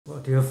Well,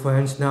 dear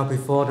friends, now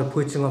before the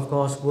preaching of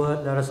God's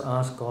word, let us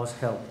ask God's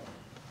help.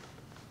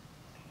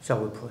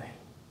 Shall we pray?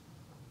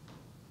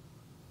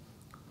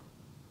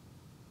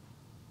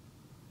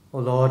 O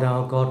Lord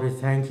our God, we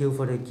thank you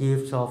for the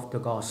gift of the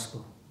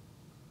gospel.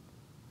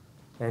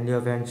 And you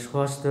have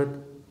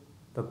entrusted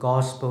the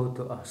gospel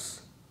to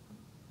us.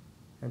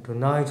 And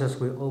tonight, as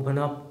we open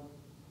up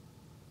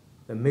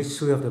the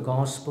mystery of the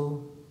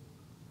gospel,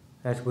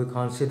 as we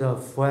consider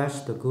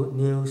afresh the good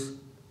news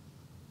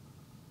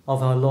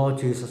of our Lord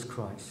Jesus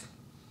Christ,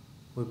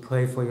 we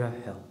pray for your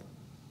help.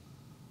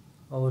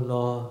 O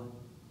Lord,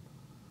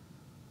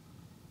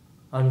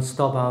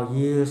 unstop our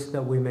ears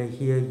that we may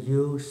hear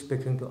you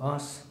speaking to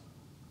us.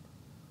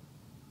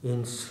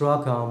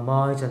 Instruct our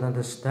minds and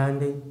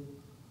understanding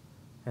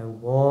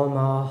and warm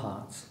our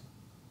hearts.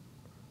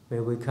 May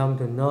we come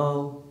to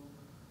know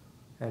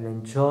and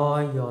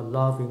enjoy your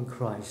love in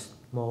Christ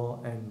more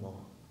and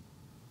more.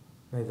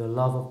 May the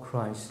love of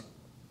Christ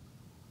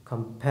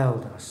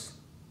compel us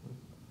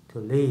to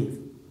live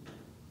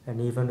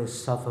and even to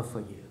suffer for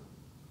you.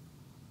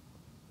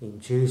 In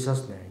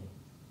Jesus' name,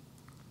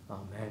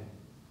 amen.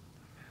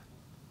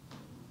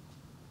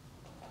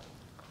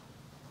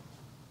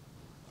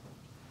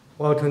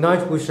 Well,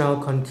 tonight we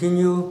shall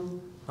continue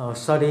our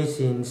studies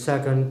in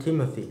 2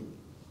 Timothy.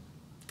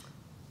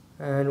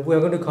 And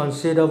we're going to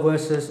consider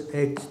verses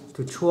 8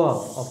 to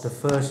 12 of the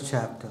first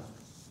chapter.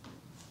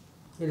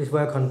 It is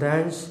well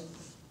condensed.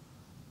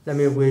 Let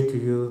me read to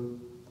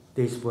you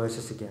these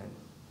verses again.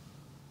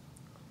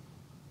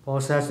 Paul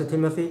says to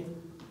Timothy,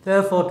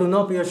 "Therefore do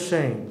not be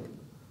ashamed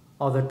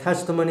of the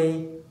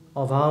testimony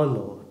of our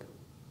Lord,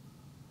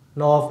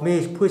 nor of me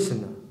his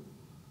prisoner,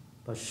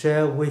 but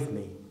share with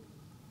me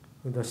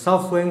in the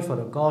suffering for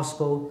the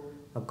gospel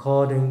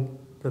according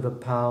to the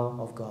power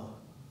of God,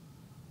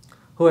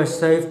 who has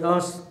saved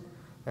us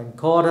and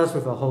called us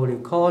with a holy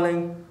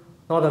calling,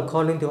 not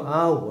according to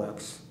our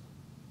works,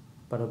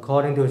 but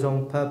according to his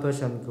own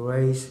purpose and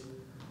grace,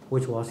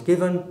 which was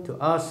given to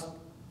us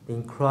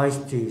in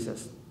Christ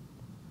Jesus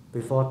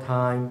before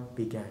time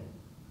began,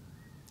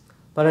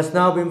 but has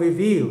now been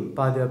revealed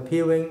by the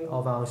appearing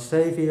of our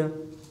Savior,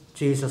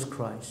 Jesus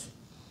Christ,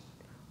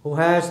 who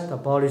has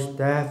abolished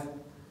death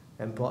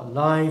and brought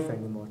life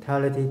and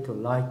immortality to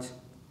light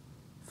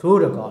through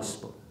the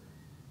gospel,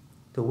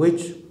 to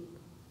which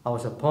I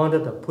was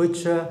appointed a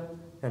preacher,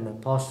 an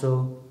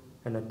apostle,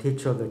 and a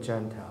teacher of the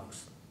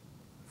Gentiles.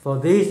 For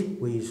this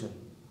reason,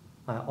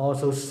 I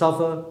also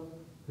suffer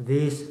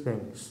these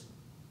things.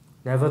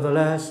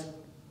 Nevertheless,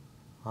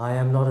 I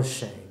am not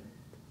ashamed,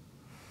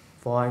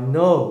 for I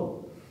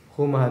know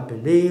whom I have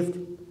believed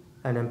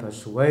and am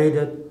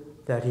persuaded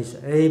that he is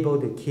able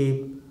to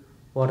keep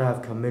what I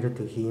have committed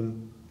to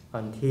him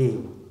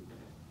until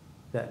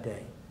that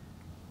day."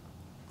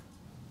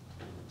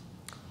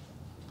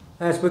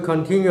 As we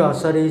continue our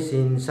studies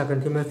in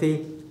 2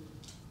 Timothy,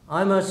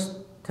 I must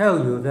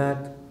tell you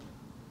that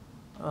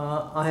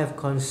I have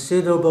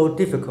considerable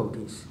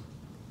difficulties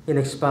in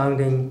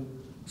expounding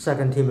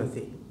 2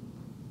 Timothy.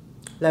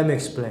 Let me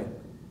explain.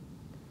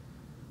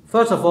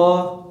 First of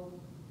all,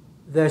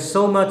 there's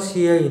so much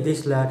here in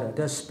this letter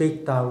that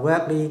speaks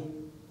directly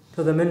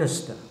to the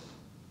minister.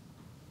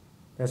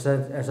 As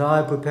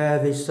I prepare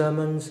these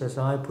sermons, as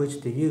I preach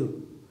to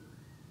you,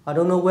 I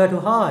don't know where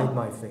to hide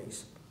my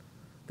face,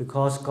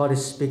 because God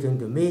is speaking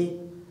to me,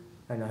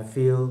 and I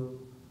feel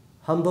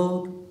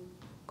humbled,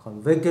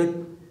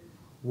 convicted,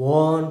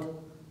 warned,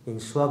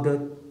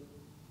 instructed.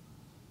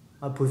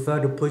 I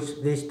prefer to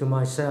preach this to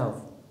myself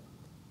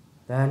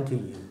than to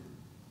you.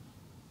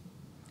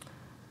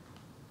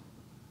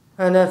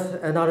 And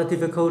another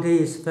difficulty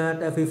is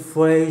that every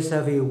phrase,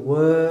 every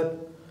word,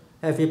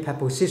 every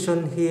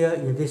preposition here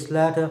in this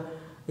letter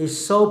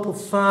is so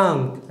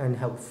profound and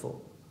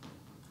helpful.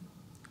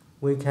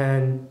 We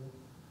can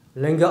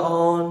linger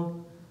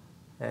on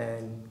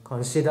and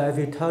consider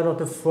every turn of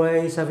the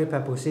phrase, every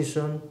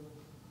preposition,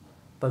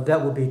 but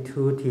that would be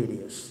too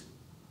tedious.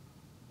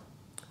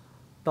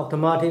 Dr.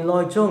 Martin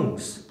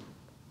Lloyd-Jones,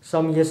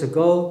 some years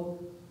ago,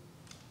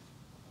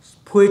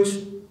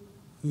 preached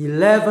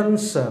 11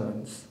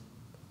 sermons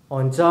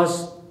on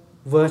just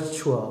verse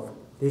 12.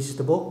 This is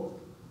the book.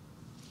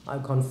 I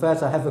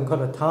confess I haven't got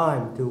the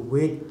time to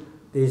read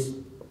these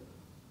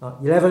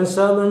 11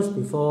 sermons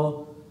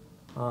before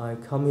I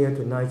come here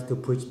tonight to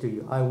preach to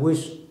you. I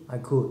wish I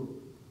could,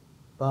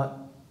 but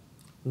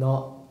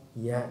not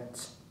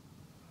yet.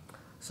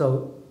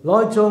 So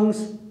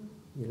Lloyd-Jones,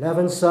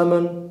 11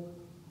 sermon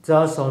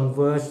just on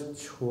verse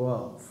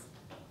 12.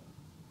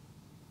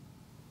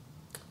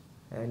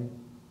 And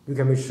you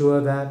can be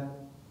sure that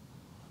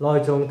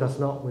Lloyd-Jones does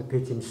not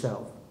repeat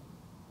himself,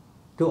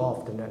 too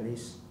often at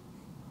least.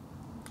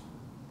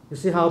 You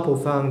see how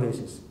profound this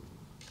is.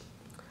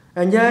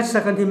 And yet,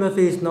 2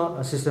 Timothy is not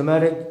a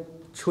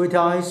systematic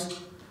treatise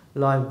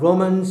like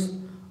Romans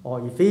or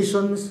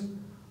Ephesians.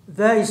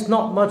 There is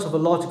not much of a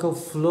logical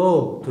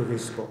flow to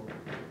this book.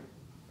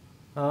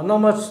 Not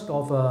much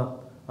of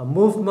a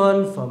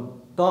movement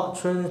from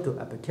doctrine to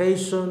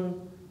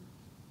application.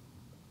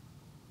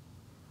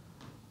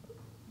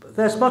 But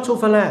there's much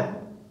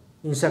overlap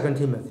in 2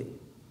 Timothy,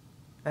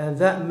 and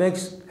that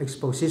makes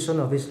exposition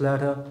of his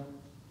letter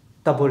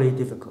doubly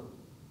difficult.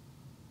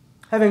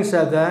 Having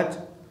said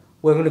that,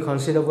 we're going to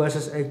consider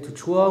verses 8 to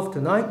 12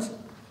 tonight,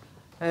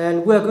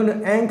 and we're going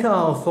to anchor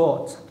our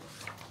thoughts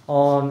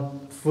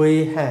on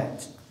three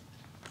heads.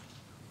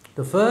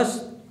 The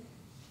first,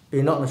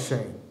 be not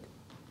ashamed.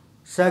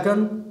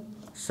 Second,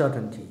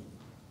 certainty.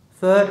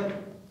 Third,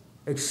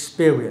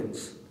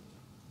 experience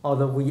of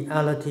the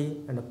reality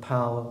and the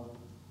power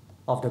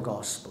of the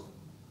gospel.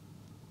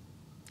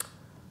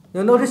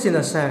 You'll notice in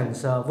a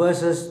sense,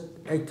 verses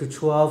 8 to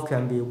 12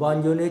 can be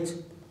one unit,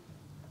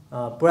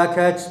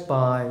 brackets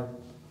by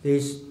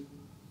this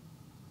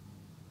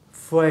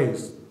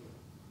phrase,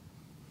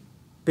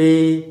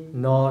 be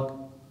not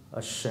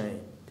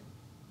ashamed.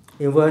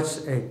 In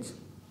verse 8,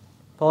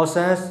 Paul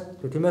says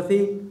to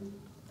Timothy,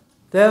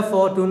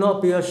 therefore do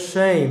not be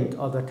ashamed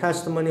of the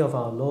testimony of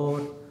our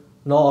Lord,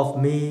 nor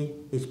of me,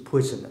 his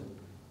prisoner.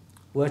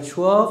 Verse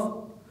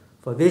 12,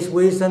 for this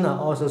reason I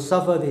also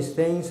suffer these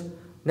things,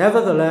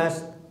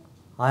 nevertheless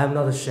I am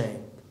not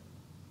ashamed.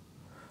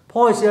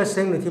 Paul is here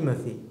saying to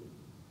Timothy,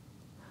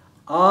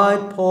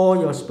 I, Paul,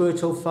 your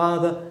spiritual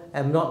father,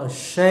 am not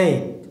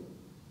ashamed.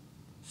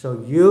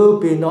 So you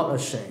be not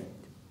ashamed.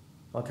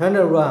 Or turn it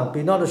around,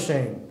 be not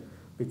ashamed,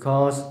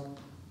 because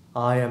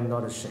I am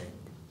not ashamed.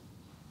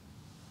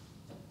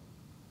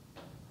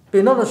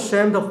 Be not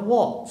ashamed of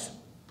what?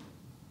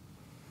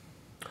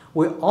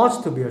 We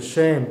ought to be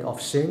ashamed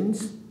of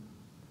sins,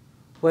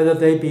 whether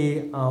they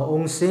be our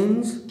own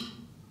sins,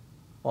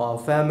 or our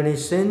family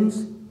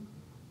sins,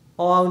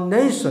 or our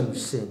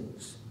nation's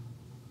sins.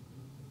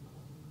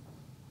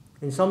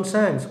 In some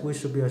sense, we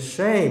should be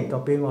ashamed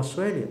of being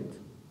Australians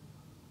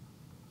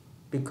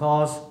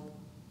because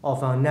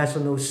of our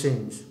national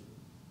sins.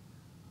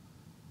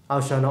 I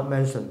shall not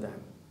mention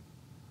them.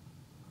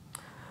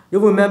 You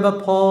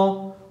remember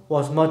Paul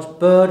was much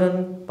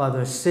burdened by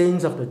the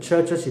sins of the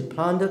churches he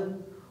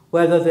planted,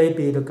 whether they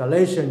be the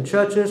Galatian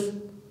churches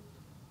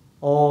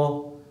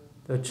or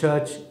the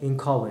church in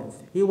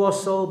Corinth. He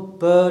was so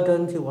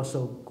burdened, he was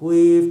so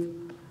grieved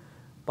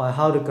by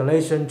how the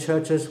Galatian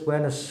churches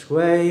went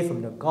astray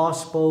from the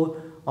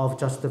gospel of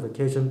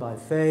justification by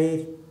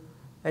faith,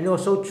 and he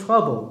was so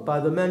troubled by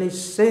the many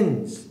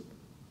sins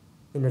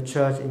in the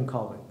church in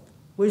Corinth.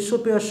 We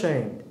should be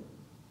ashamed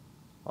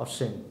of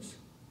sins.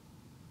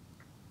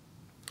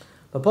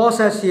 But Paul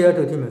says here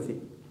to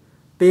Timothy,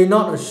 be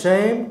not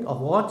ashamed of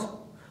what?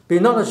 Be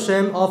not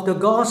ashamed of the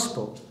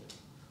gospel.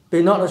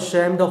 Be not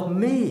ashamed of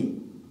me.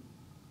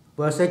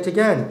 Verse 8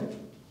 again.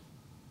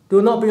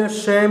 Do not be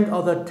ashamed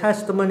of the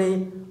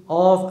testimony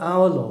of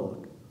our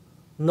Lord,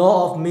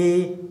 nor of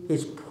me,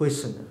 his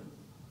prisoner.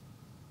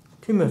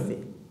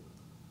 Timothy,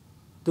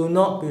 do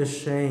not be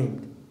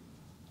ashamed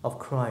of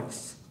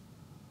Christ,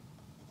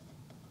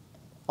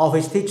 of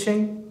his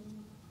teaching,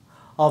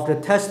 of the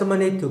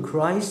testimony to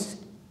Christ,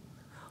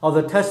 of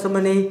the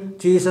testimony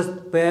Jesus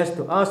bears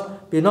to us.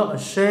 Be not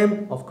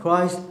ashamed of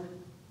Christ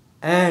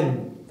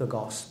and the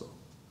gospel.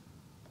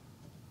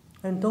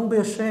 And don't be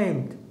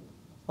ashamed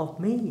of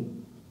me,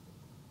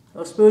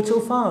 your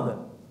spiritual father,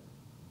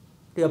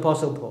 the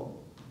Apostle Paul.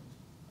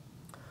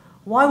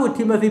 Why would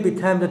Timothy be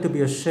tempted to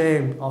be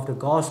ashamed of the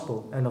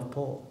gospel and of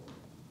Paul?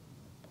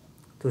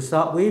 To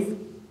start with,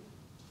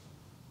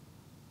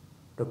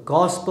 the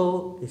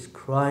gospel is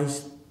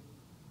Christ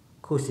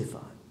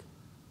crucified.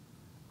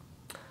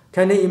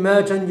 Can you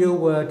imagine you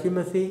were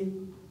Timothy?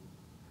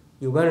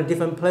 You went to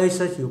different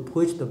places, you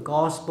preached the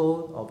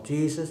gospel of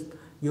Jesus,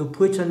 you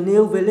preach a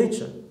new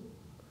religion.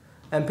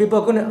 And people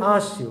are going to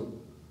ask you,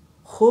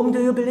 whom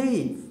do you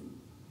believe?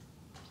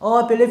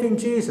 Oh, I believe in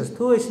Jesus.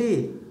 Who is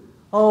he?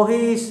 Oh,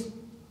 he's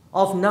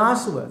of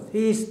Nazareth.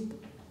 He's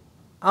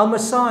our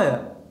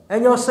Messiah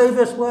and your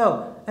Savior as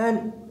well.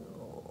 And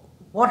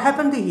what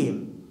happened to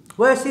him?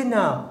 Where is he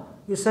now?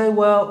 You say,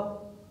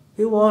 well,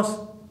 he was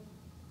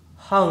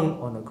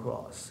hung on a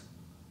cross.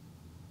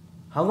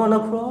 Hung on a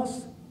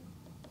cross?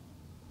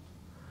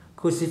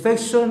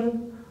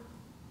 Crucifixion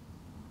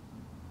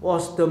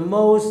was the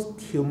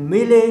most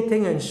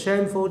humiliating and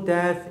shameful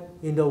death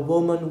in the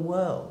Roman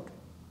world.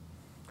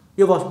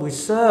 It was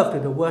reserved to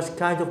the worst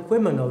kind of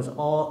criminals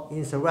or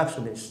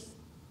insurrectionists.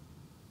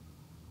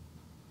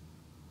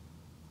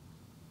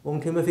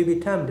 Won't Timothy be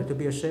tempted to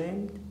be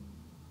ashamed?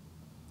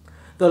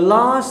 The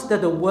last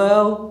that the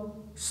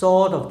world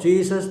saw of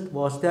Jesus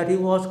was that he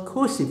was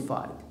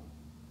crucified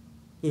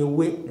in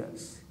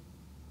weakness,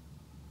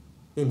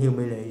 in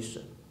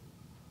humiliation.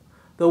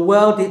 The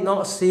world did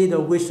not see the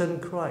risen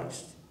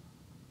Christ.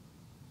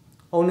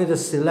 Only the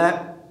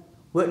select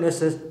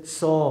witnesses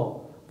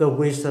saw the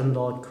risen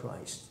Lord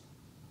Christ.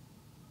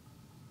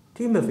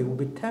 Timothy will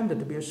be tempted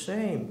to be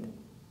ashamed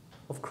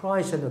of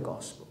Christ and the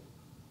gospel.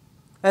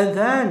 And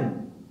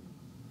then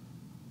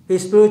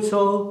his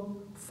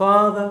spiritual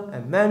father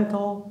and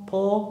mentor,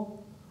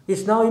 Paul,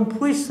 is now in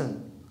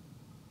prison,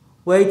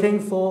 waiting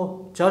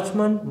for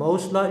judgment,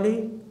 most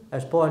likely,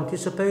 as Paul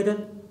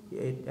anticipated,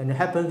 and it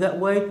happened that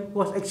way,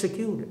 was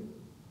executed.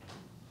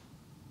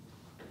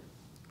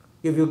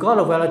 If you got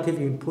a relative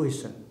in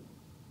prison,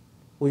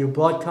 Will you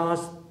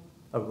broadcast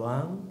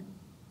around?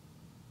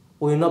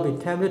 Will you not be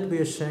tempted to be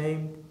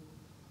ashamed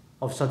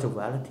of such a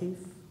relative?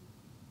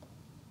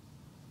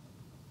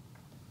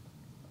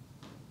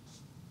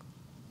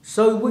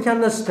 So we can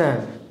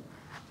understand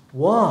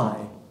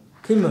why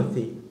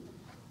Timothy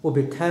will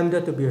be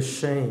tempted to be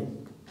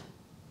ashamed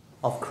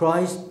of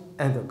Christ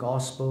and the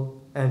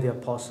gospel and the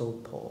Apostle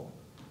Paul.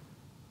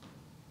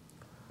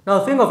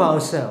 Now think of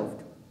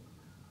ourselves.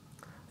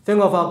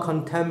 Think of our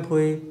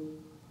contemporary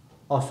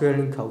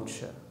Australian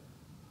culture.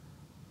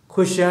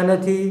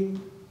 Christianity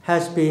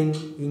has been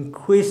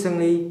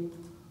increasingly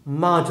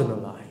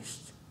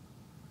marginalized.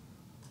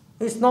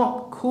 It's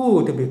not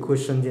cool to be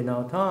Christian in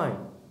our time.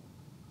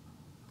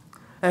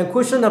 And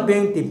Christians are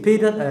being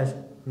depicted as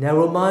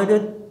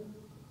narrow-minded,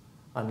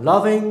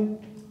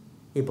 unloving,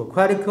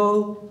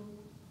 hypocritical,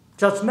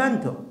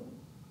 judgmental.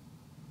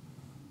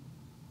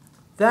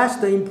 That's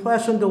the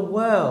impression the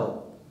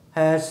world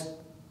has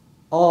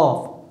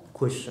of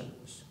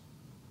Christians.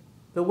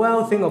 The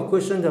world thinks of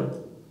Christians as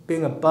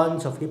being a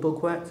bunch of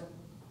hypocrites.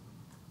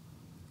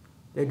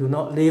 They do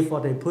not live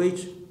what they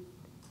preach.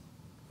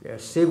 They are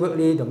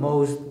secretly the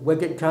most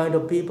wicked kind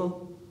of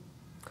people.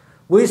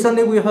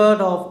 Recently, we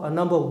heard of a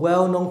number of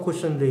well-known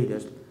Christian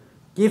leaders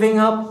giving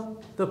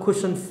up the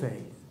Christian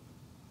faith.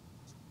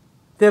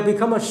 They have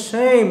become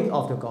ashamed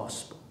of the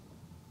gospel.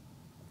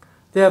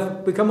 They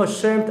have become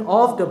ashamed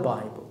of the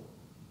Bible,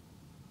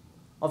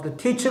 of the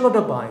teaching of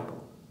the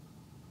Bible,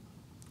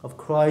 of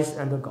Christ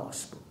and the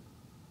gospel.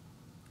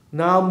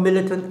 Now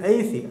militant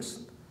atheists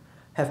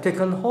have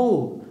taken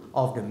hold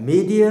of the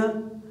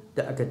media,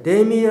 the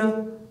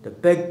academia, the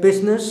big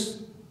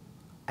business,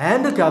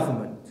 and the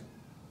government,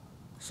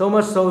 so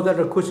much so that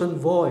the Christian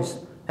voice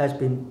has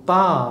been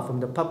barred from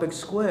the public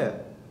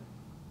square,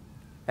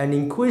 and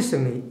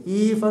increasingly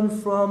even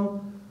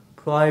from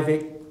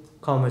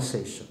private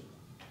conversation.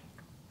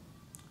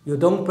 You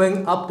don't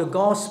bring up the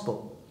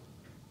gospel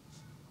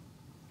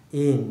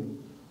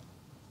in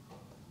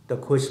the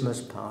Christmas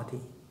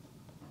party.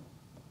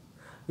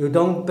 You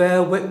don't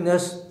bear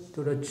witness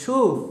to the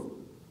truth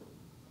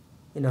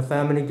in a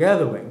family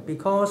gathering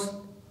because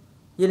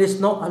it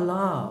is not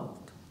allowed.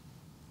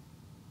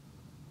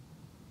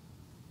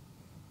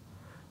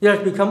 It has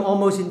become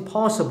almost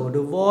impossible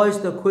to voice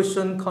the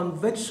Christian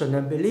conviction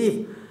and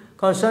belief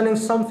concerning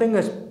something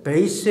as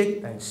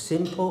basic and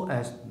simple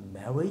as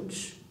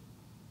marriage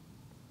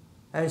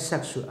and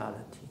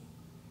sexuality.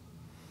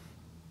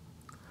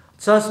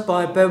 Just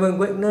by bearing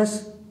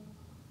witness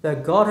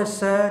that God has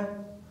said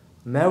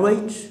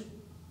marriage,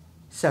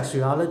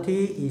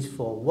 sexuality is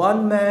for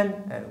one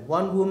man and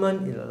one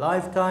woman in a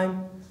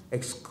lifetime,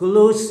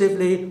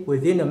 exclusively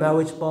within the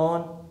marriage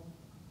bond,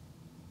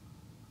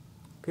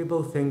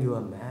 people think you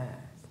are mad,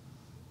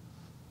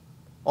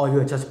 or you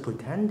are just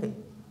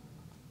pretending.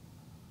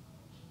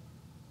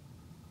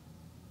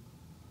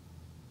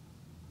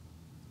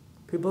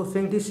 People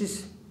think this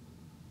is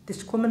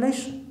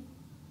discrimination.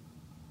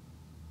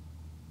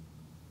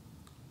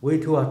 We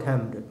too are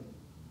tempted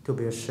to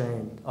be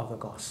ashamed of the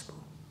gospel.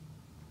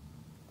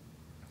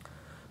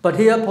 But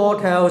here Paul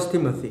tells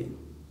Timothy,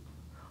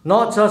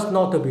 not just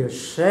not to be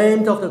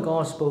ashamed of the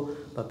gospel,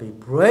 but be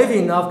brave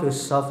enough to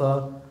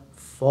suffer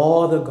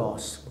for the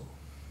gospel.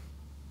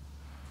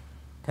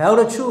 Tell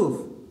the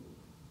truth.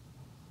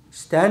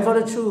 Stand for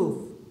the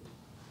truth,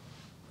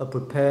 but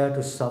prepare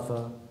to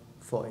suffer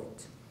for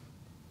it.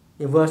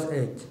 In verse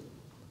 8,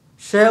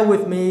 share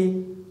with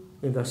me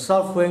in the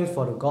suffering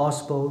for the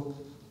gospel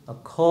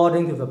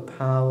according to the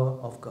power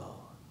of God.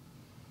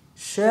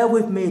 Share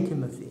with me,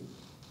 Timothy.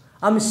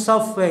 I'm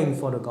suffering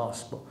for the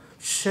gospel.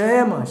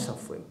 Share my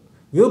suffering.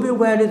 You'll be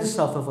ready to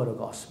suffer for the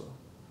gospel.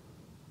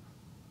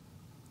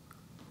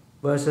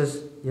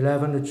 Verses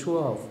 11 to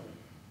 12.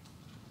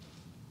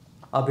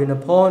 I've been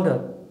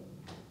appointed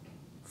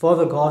for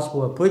the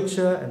gospel, a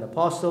preacher, an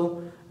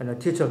apostle, and a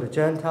teacher of the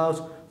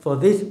Gentiles. For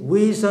this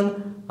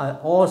reason, I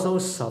also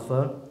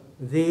suffer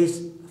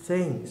these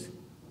things.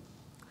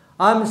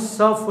 I'm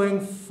suffering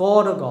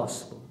for the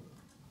gospel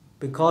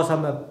because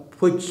I'm a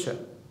preacher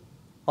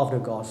of the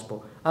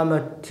gospel. I'm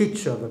a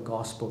teacher of the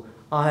gospel.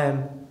 I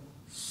am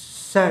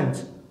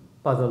sent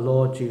by the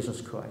Lord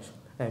Jesus Christ.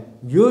 And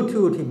you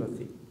too,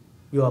 Timothy,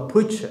 you are a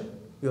preacher,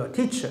 you are a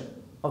teacher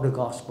of the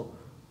gospel.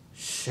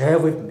 Share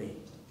with me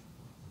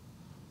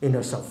in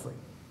the suffering.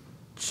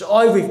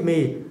 Join with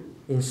me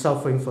in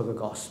suffering for the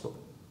gospel.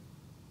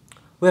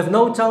 We have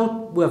no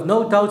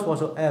doubt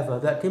whatsoever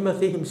that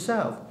Timothy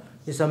himself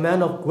is a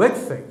man of great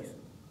faith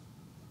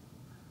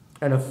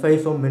and a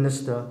faithful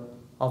minister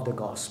of the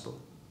gospel.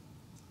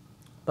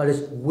 But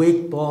his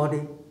weak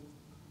body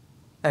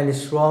and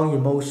his strong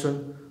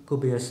emotion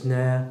could be a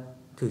snare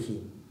to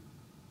him.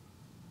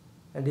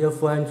 And dear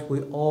friends,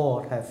 we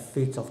all have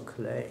feet of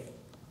clay.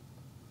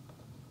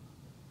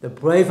 The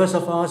bravest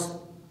of us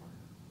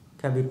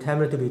can be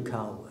tempted to be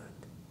coward.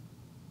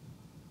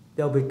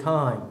 There will be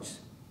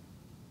times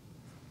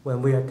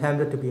when we are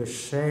tempted to be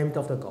ashamed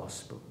of the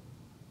gospel.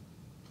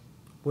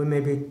 We may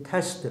be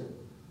tested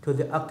to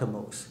the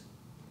uttermost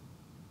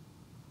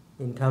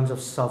in terms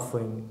of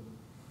suffering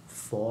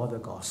for the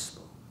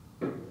gospel.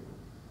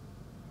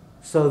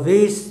 So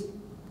this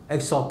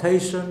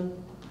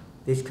exhortation,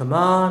 this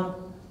command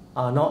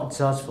are not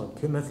just for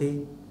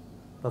Timothy,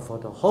 but for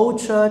the whole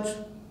church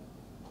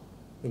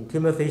in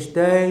Timothy's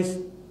days,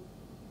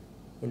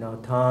 in our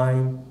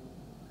time,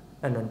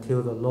 and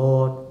until the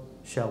Lord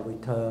shall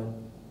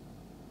return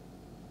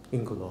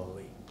in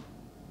glory.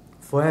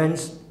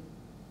 Friends,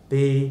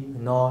 be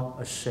not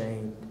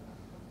ashamed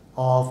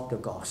of the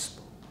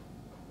gospel.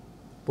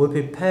 Be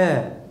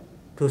prepared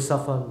to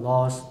suffer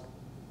loss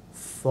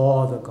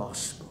for the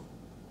gospel.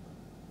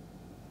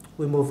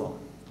 We move on.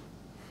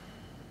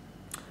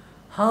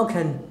 How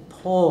can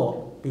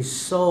Paul be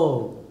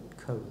so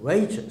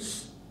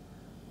courageous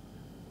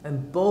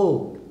and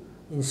bold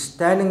in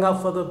standing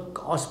up for the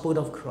gospel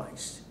of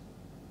Christ?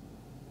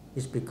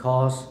 It's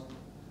because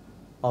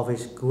of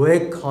his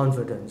great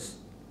confidence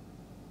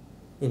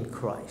in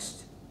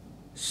Christ,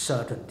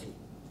 certainty.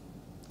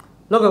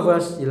 Look at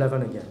verse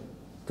 11 again.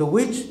 To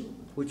which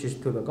is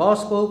to the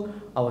gospel,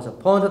 I was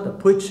appointed a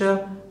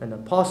preacher, an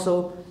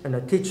apostle, and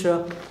a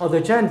teacher of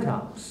the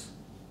Gentiles.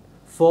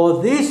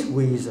 For this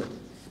reason,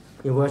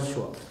 in verse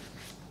 12,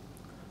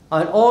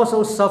 I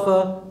also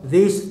suffer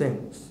these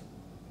things.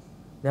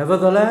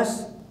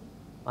 Nevertheless,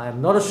 I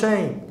am not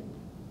ashamed.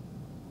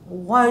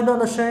 Why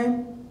not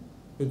ashamed?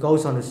 He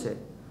goes on to say,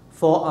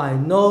 for I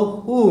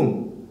know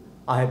whom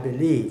I have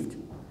believed,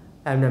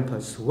 and am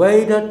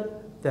persuaded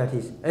that he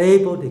is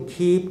able to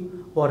keep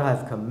what I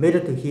have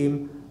committed to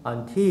him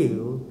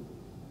until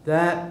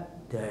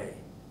that day.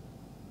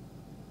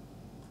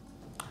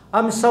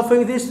 I'm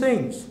suffering these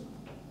things.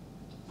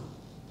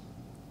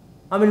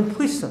 I'm in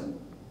prison.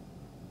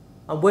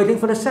 I'm waiting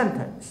for the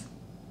sentence.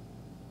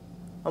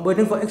 I'm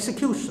waiting for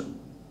execution.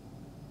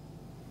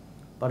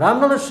 But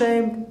I'm not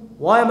ashamed.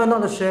 Why am I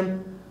not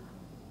ashamed?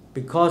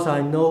 Because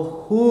I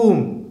know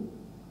whom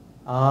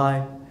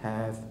I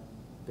have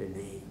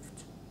believed.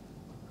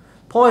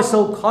 Paul is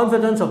so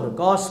confident of the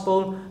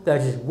gospel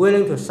that he is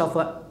willing to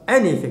suffer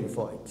anything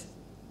for it.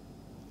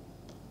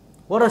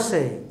 What a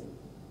saying.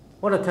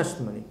 What a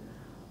testimony.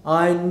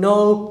 I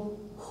know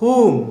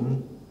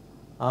whom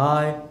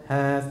I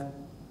have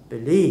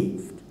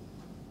believed.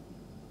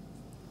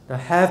 The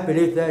have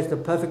believed there is the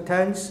perfect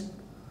tense.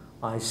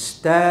 I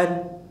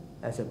stand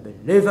as a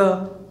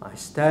believer. I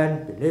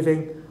stand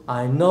believing.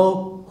 I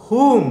know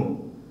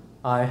whom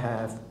I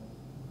have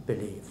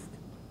believed.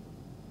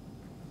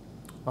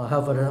 I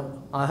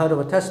heard of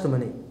a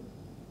testimony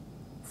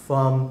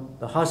from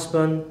the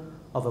husband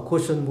of a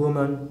Christian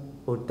woman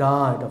who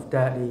died of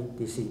deadly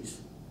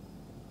disease.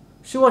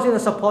 She was in a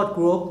support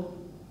group,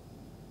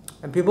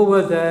 and people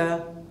were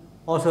there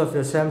also with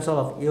the same sort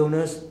of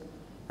illness,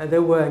 and they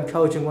were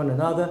encouraging one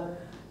another.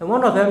 And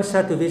one of them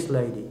said to this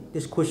lady,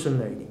 this Christian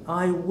lady,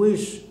 I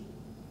wish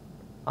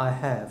I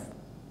have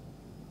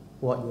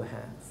what you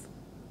have.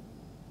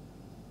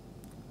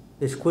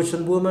 This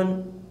Christian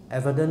woman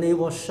evidently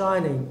was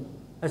shining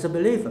as a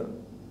believer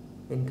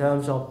in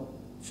terms of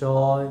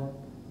joy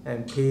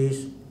and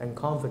peace and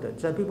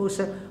confidence. And people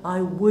said,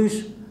 I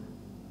wish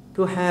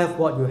to have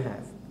what you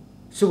have.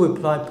 She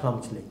replied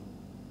promptly,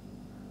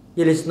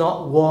 it is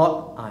not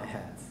what I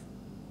have,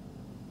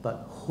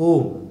 but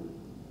whom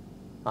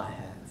I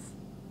have.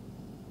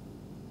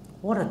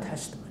 What a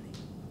testimony.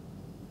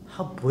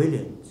 How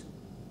brilliant.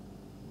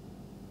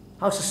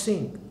 How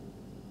succinct.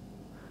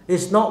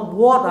 It's not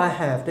what I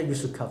have that you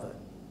should cover.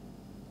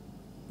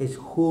 It's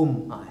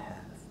whom I have.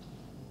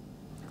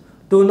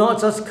 Do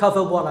not just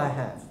cover what I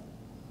have,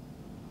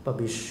 but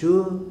be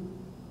sure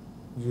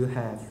you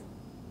have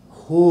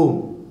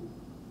whom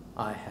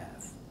I have.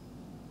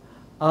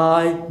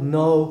 I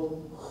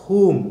know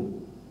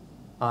whom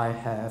I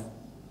have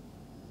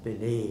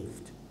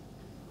believed.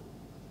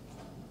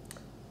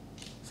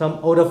 Some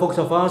older folks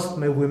of us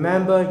may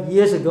remember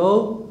years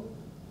ago,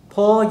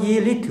 Paul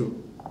Yi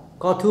Litu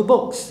got 2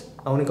 books.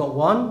 I only got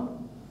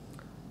one.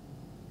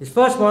 His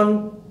first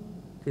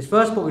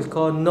book is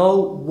called Know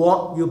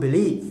What You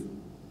Believe.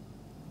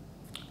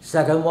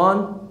 Second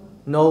one,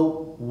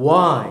 Know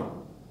Why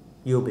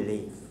You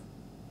Believe.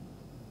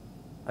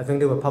 I think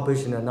they were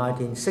published in the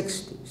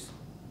 1960s.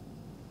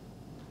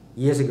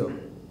 Years ago,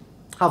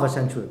 half a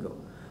century ago.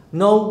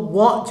 Know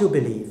what you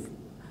believe.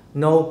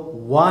 Know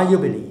why you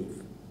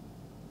believe.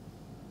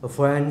 But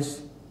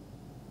friends,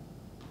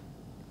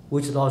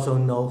 we should also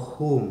know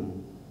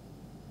whom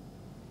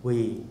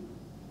we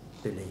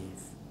believe.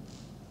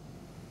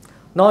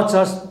 Not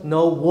just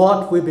know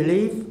what we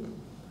believe,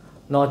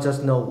 not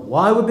just know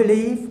why we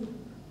believe,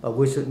 but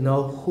we should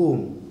know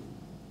whom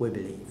we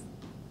believe.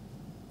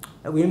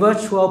 And in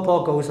verse 12,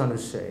 Paul goes on to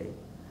say,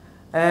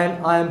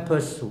 and I am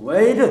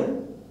persuaded.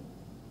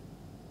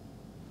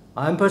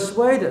 I am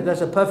persuaded.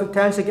 That's a perfect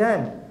tense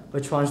again,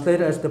 but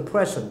translated as the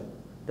present.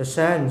 The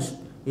sense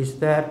is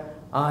that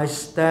I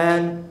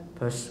stand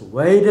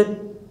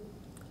persuaded.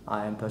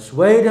 I am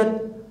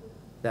persuaded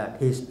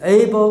that he is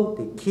able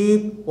to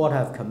keep what I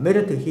have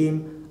committed to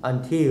him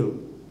until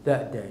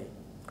that day.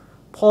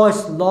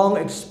 Paul's long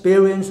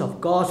experience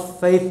of God's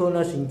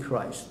faithfulness in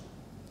Christ.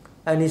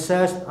 And he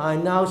says, I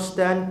now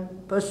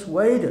stand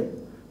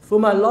persuaded through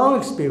my long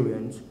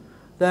experience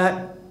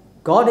that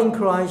God in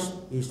Christ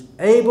is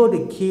able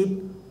to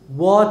keep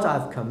what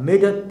I've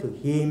committed to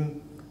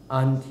Him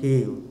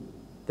until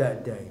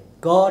that day.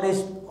 God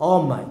is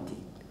almighty.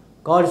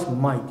 God is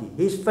mighty.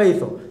 He's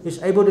faithful.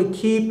 He's able to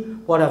keep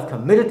what I've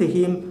committed to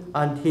Him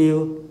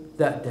until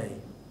that day.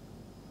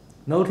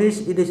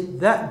 Notice it is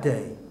that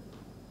day.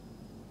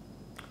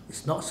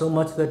 It's not so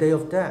much the day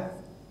of death,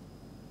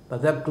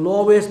 but that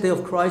glorious day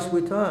of Christ's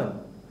return.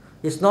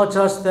 It's not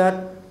just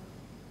that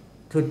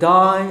to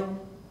die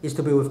is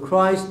to be with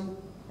Christ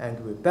and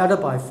to be better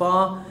by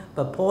far,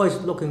 but Paul is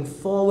looking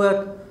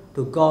forward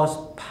to God's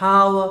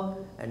power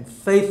and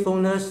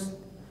faithfulness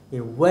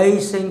in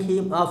raising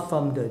Him up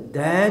from the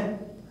dead,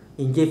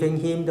 in giving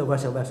Him the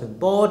resurrection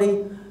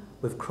body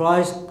with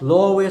Christ's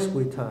glorious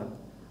return.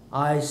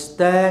 I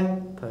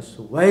stand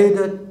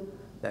persuaded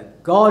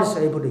that God is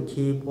able to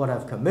keep what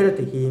I've committed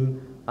to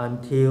Him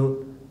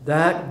until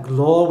that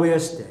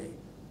glorious day.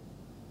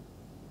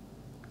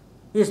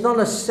 It's not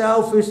a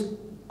selfish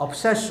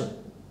obsession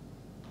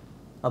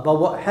about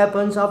what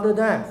happens after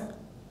death,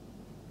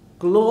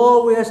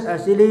 glorious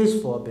as it is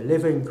for a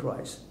believer in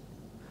Christ.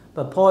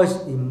 But Paul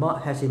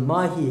has in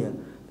mind here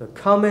the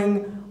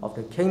coming of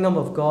the kingdom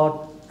of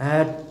God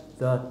at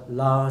the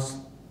last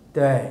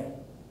day.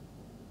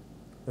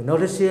 You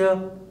notice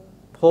here,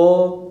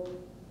 Paul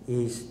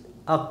is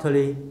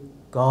utterly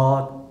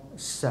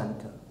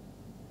God-centered.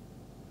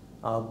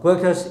 Our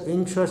greatest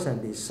interest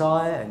and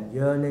desire and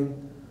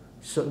yearning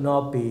should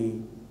not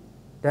be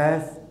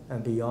death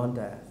and beyond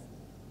death,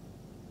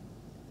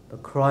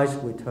 but Christ's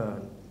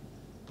return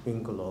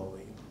in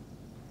glory.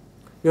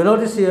 You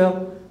notice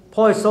here,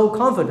 Paul is so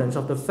confident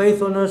of the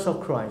faithfulness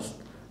of Christ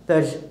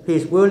that he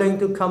is willing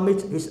to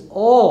commit his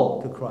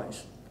all to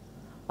Christ.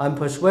 I'm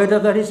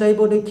persuaded that he's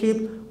able to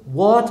keep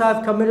what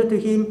I've committed to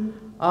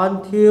Him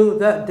until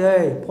that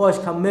day. Paul has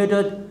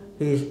committed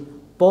his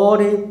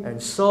body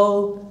and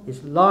soul,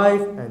 his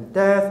life and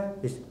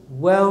death, his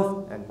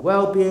wealth and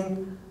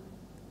well-being,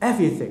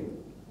 everything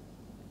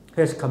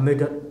he has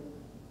committed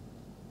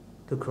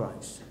to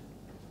Christ.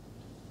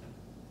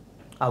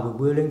 Are we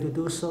willing to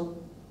do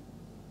so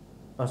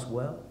as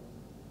well?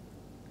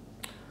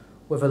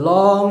 With a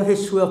long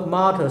history of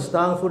martyrs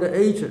down through the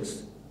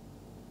ages,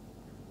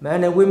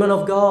 men and women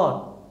of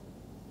God,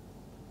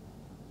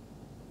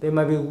 they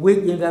might be weak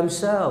in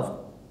themselves,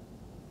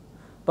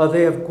 but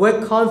they have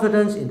great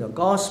confidence in the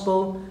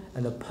gospel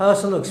and the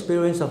personal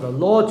experience of the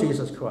Lord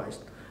Jesus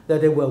Christ,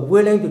 that they were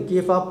willing to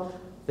give up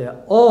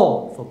their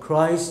all for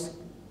Christ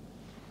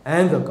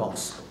and the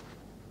gospel.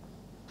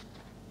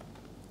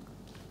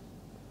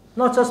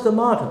 Not just the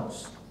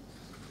martyrs,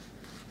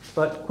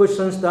 but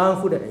Christians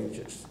down through the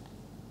ages.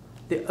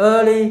 The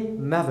early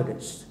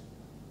Methodists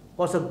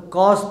was a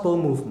gospel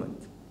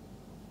movement.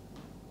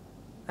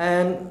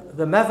 And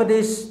the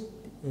Methodists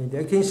in the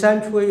 18th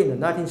century, in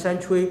the 19th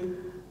century,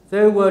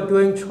 they were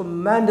doing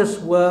tremendous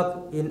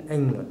work in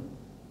England.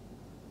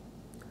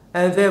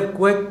 And they have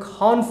great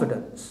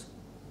confidence,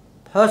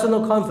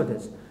 personal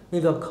confidence,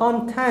 in the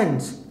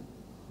contents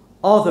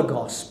of the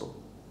gospel.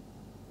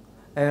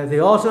 And they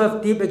also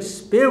have deep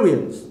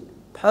experience,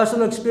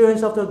 personal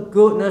experience of the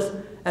goodness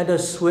and the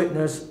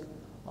sweetness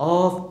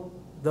of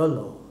the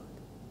Lord.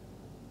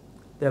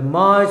 Their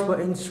minds were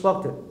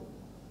instructed,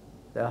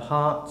 their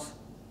hearts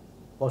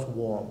was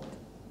warmed.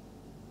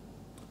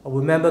 I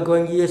remember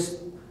going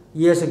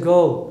years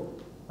ago,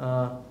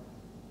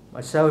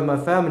 myself and my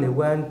family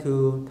went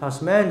to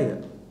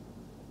Tasmania,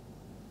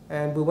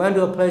 and we went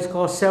to a place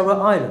called Sarah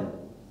Island.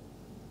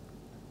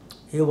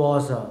 It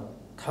was a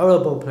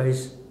terrible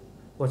place.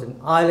 It was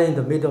an island in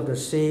the middle of the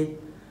sea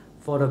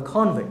for the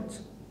convicts.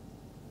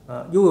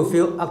 You will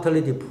feel utterly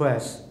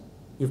depressed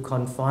if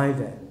confined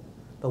there.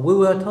 But we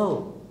were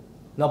told,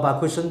 not by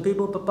Christian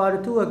people, but by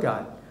the tour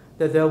guide,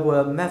 that there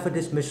were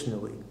Methodist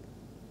missionaries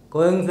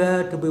going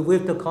there to be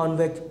with the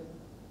convict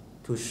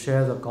to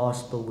share the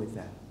gospel with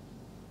them.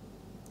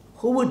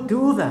 Who would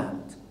do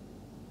that?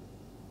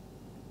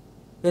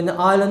 In an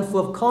island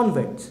full of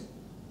convicts,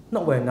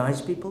 not very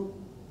nice people.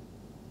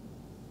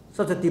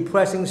 Such a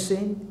depressing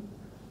scene.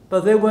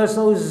 But they were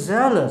so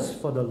zealous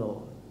for the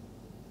Lord.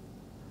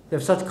 They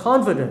have such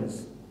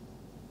confidence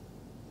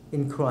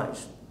in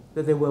Christ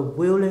that they were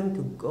willing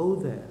to go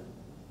there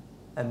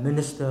and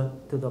minister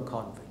to the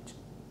convict.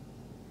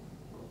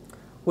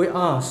 We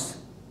ask,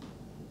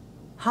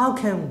 how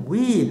can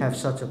we have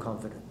such a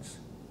confidence?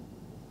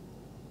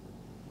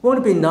 Won't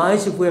it be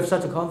nice if we have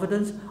such a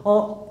confidence?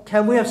 Or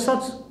can we have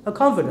such a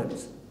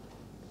confidence?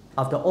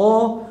 After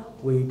all,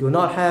 we do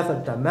not have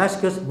a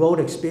Damascus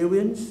Road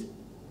experience.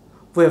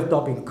 We have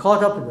not been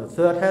caught up in the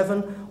third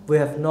heaven. We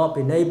have not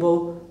been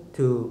able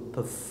to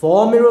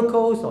perform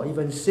miracles or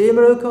even see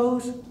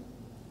miracles.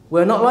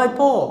 We're not like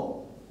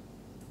Paul.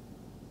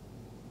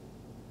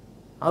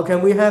 How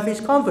can we have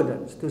his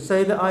confidence to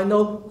say that I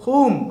know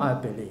whom I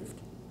believed?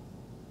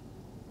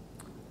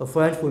 But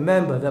friends,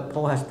 remember that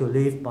Paul has to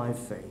live by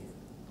faith.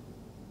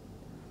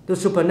 The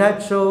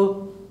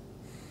supernatural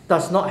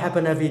does not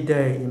happen every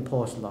day in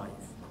Paul's life.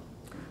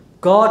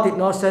 God did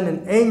not send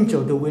an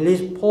angel to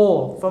release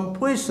Paul from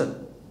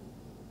prison.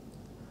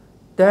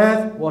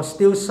 Death was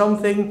still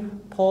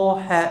something Paul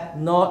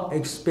had not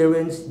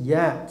experienced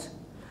yet.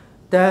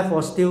 Death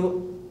was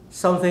still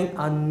something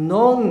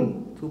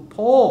unknown to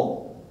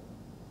Paul.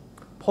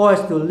 Paul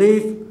has to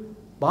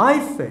live by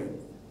faith.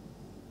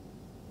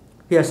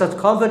 He has such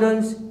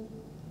confidence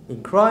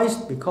in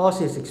Christ because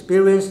he has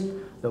experienced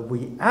the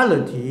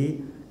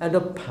reality and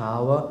the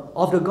power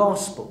of the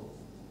gospel.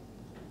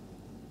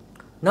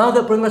 Now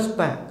that brings us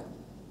back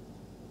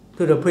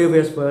to the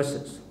previous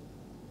verses.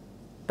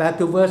 Back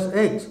to verse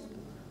 8.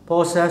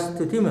 Paul says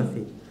to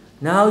Timothy,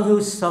 now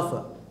you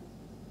suffer.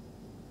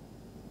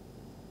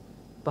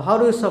 But how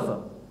do you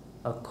suffer?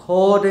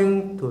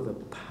 According to the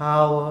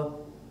power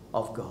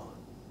of God.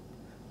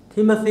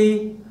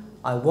 Timothy,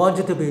 I want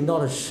you to be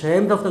not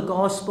ashamed of the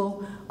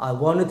gospel. I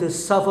want you to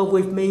suffer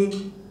with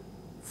me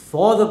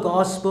for the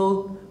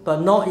gospel,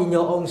 but not in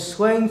your own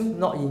strength,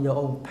 not in your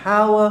own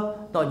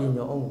power, not in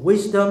your own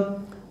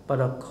wisdom, but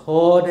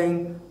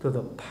according to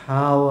the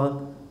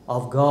power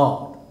of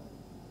God.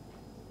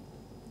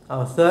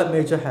 Our third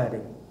major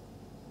heading,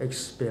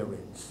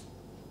 experience.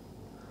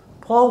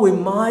 Paul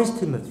reminds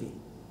Timothy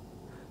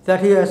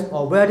that he has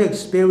already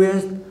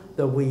experienced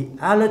the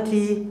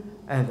reality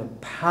and the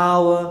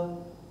power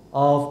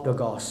of the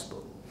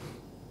gospel.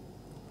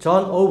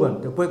 John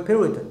Owen, the great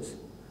Puritan,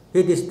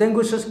 he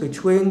distinguishes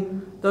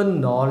between the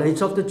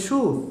knowledge of the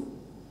truth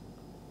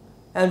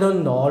and the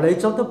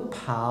knowledge of the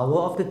power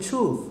of the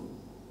truth.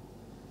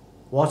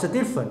 What's the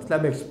difference?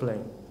 Let me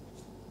explain.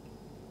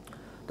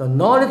 The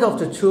knowledge of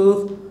the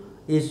truth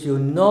is you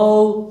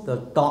know the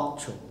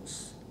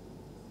doctrines.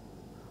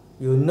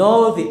 You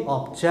know the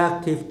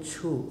objective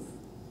truth.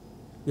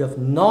 You have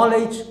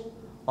knowledge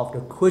of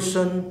the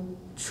Christian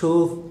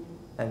truth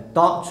and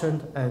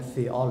doctrine and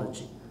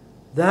theology.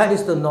 That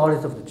is the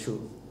knowledge of the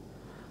truth.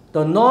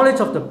 The knowledge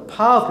of the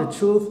power of the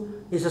truth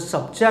is a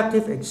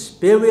subjective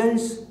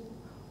experience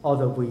of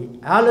the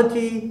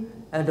reality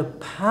and the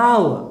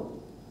power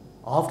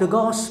of the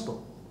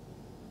gospel.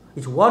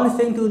 It's one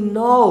thing to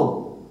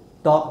know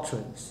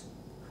doctrines.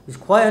 It's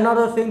quite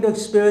another thing to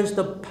experience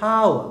the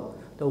power,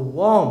 the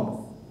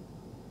warmth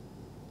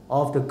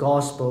of the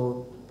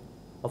gospel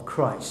of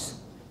Christ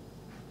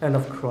and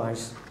of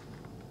Christ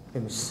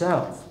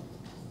himself.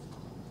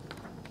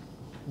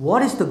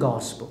 What is the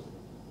gospel?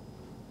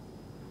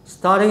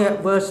 Starting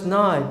at verse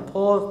 9,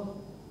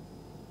 Paul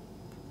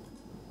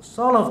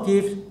sort of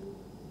gives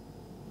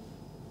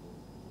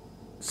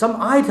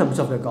some items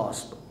of the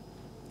gospel.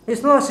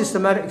 It's not a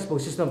systematic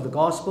exposition of the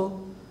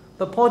gospel,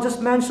 but Paul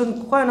just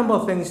mentioned quite a number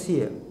of things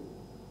here.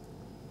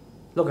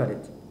 Look at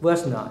it.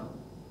 Verse 9.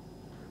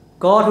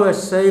 God who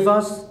has saved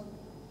us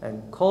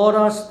and called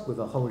us with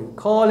a holy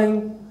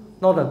calling,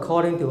 not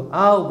according to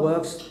our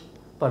works,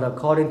 but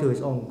according to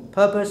his own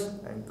purpose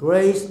and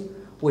grace,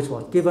 which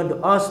was given to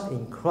us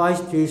in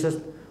Christ Jesus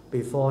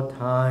before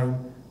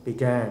time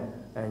began.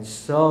 And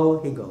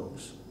so he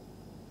goes.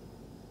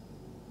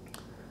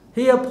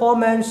 Here Paul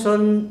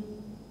mentioned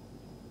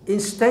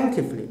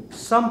instinctively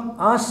some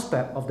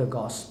aspect of the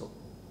gospel.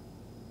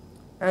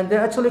 And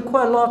there are actually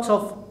quite a lot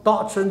of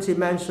doctrines he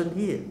mentioned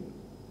here.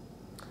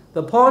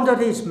 The point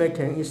that he's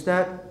making is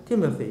that,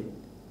 Timothy,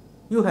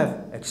 you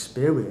have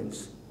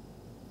experienced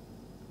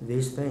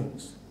these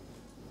things.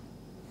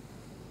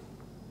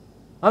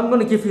 I'm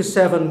going to give you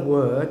 7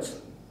 words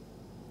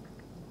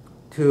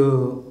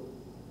to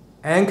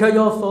anchor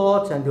your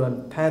thoughts and to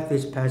unpack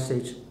this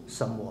passage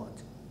somewhat.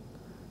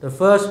 The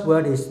first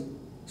word is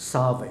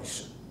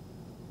salvation.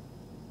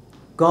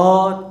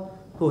 God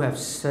who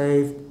has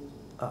saved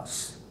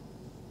us.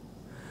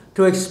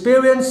 To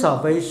experience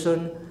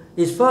salvation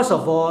is first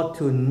of all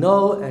to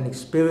know and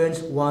experience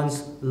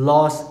one's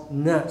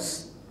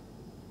lostness.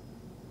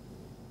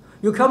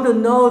 You come to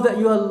know that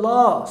you are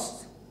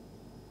lost,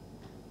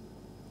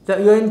 that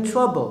you are in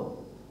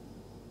trouble,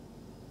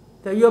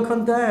 that you are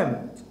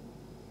condemned,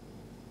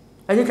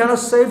 and you cannot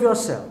save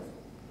yourself.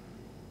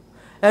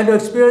 And to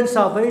experience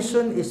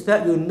salvation is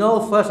that you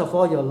know first of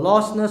all your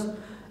lostness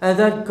and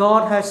that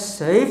God has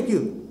saved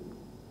you.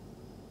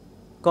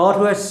 God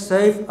who has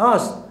saved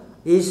us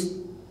is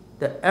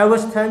the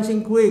aorist tense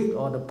in Greek,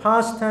 or the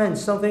past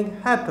tense.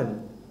 Something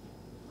happened.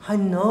 I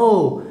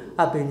know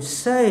I've been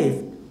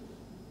saved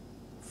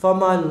from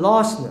my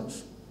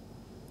lostness,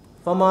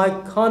 from my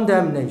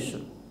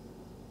condemnation,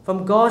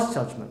 from God's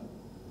judgment.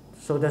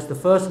 So that's the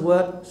first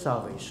word,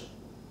 salvation.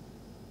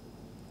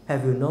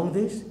 Have you known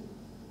this?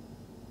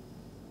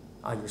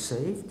 Are you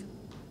saved?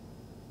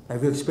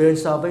 Have you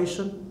experienced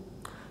salvation?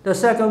 The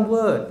second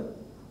word,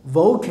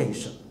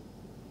 vocation.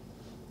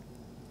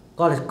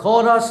 God has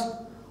called us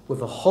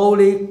with a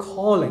holy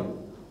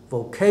calling.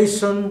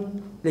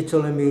 Vocation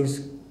literally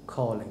means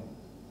calling.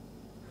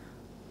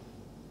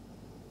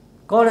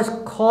 God has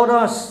called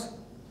us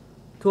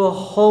to a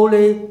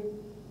holy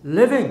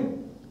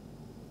living.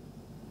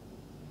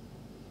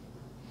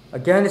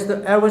 Again, it's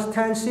the aorist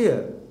tense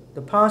here,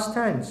 the past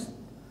tense.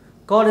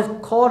 God has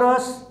called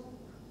us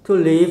to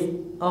live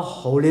a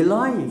holy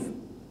life.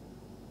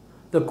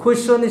 The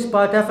Christian is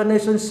by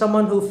definition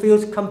someone who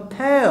feels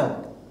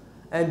compelled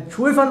and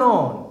driven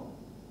on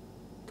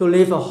to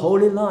live a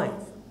holy life.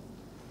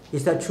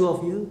 Is that true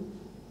of you?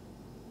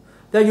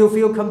 That you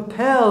feel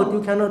compelled,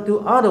 you cannot do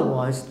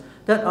otherwise,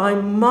 that I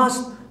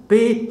must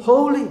be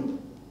holy.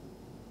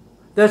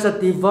 There's a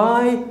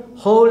divine,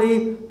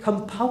 holy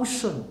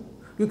compulsion.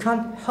 You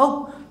can't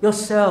help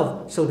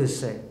yourself, so to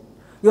say.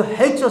 You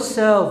hate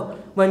yourself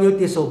when you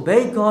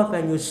disobey God,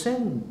 when you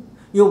sin.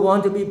 You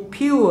want to be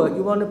pure.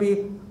 You want to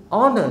be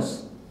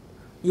honest.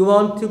 You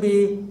want to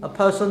be a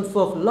person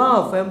full of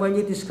love. And when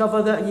you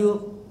discover that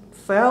you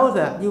fail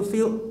that, you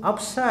feel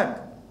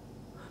upset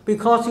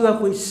because you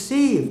have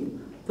received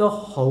the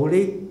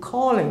holy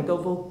calling, the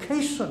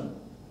vocation.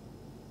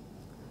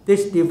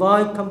 This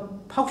divine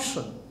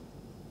compulsion,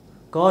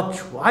 God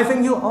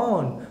driving you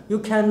on. You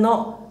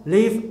cannot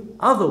live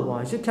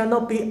otherwise. You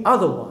cannot be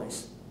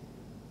otherwise.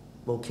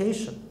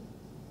 Vocation.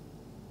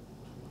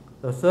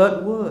 The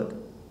third word,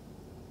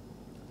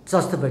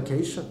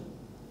 justification.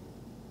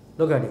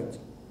 Look at it.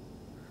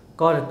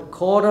 God had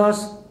called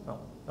us,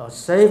 or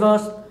saved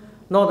us,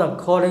 not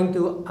according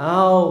to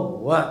our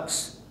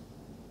works.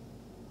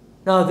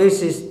 Now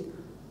this is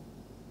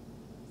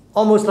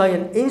almost like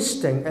an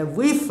instinct, a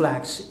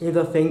reflex in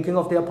the thinking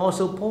of the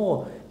Apostle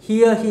Paul.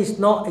 Here he's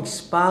not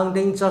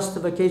expounding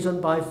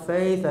justification by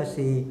faith as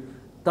he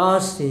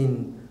does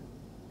in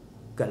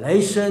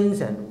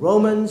Galatians and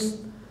Romans.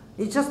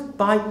 It's just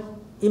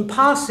in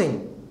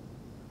passing,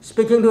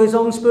 speaking to his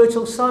own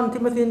spiritual son.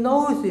 Timothy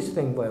knows this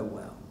thing very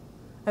well.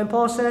 And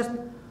Paul says,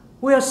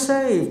 we are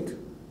saved.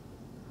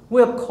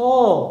 We are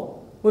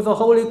called with a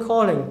holy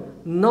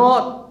calling,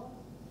 not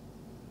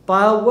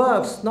by our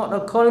works, not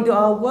according to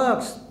our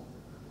works.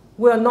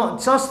 We are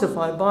not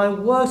justified by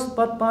works,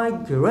 but by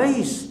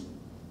grace,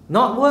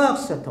 not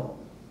works at all.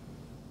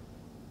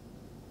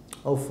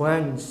 Oh,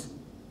 friends,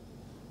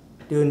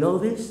 do you know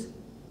this?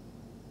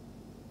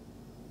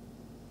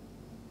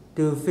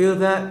 Do you feel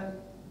that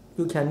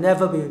you can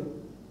never be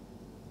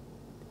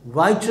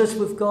righteous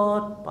with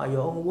God by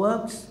your own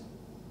works?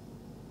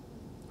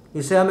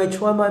 You say, I may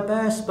try my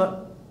best,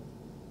 but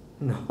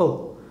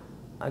no,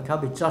 I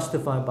can't be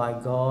justified by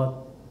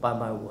God by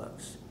my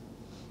works.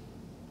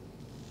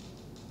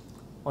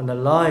 On the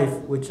life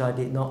which I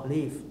did not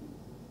live,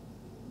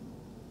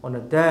 on the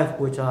death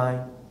which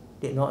I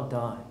did not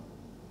die,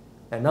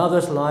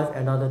 another's life,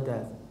 another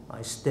death,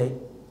 I stake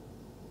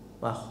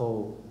my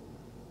whole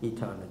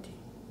eternity.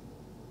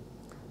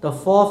 The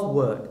fourth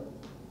word,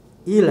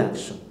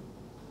 election.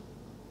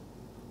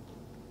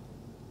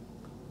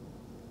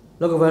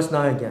 Look at verse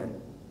 9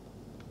 again.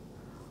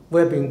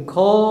 We have been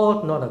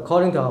called not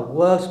according to our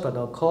works, but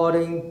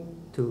according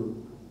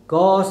to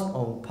God's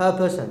own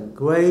purpose and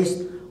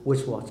grace,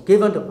 which was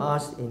given to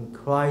us in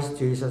Christ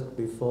Jesus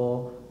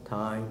before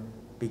time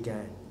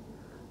began.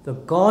 The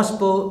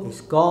gospel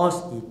is God's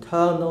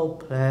eternal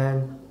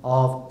plan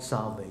of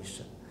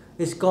salvation.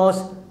 It's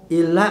God's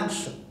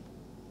election.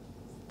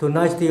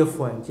 Tonight, dear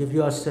friends, if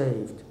you are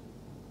saved,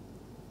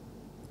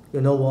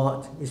 you know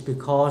what? It's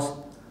because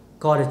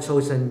God has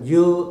chosen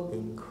you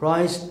in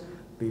Christ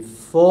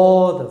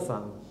before the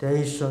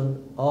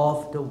foundation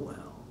of the world.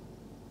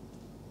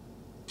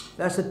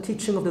 That's the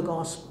teaching of the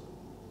gospel.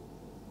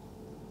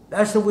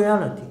 That's the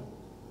reality.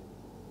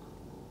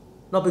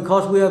 Not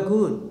because we are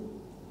good,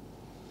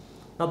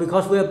 not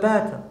because we are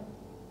better,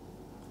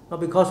 not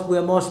because we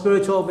are more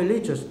spiritual or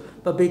religious,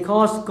 but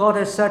because God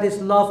has set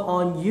His love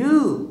on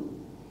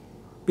you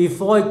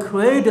before He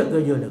created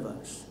the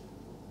universe.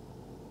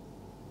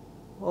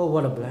 Oh,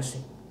 what a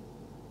blessing.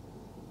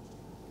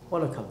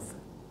 What a comfort.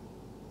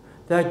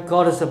 That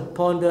God has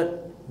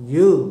appointed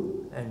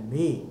you and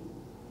me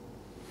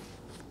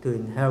to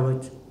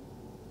inherit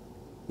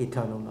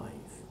eternal life.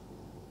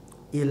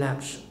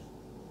 Election.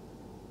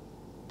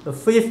 The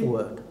fifth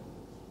word,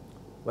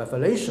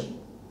 revelation.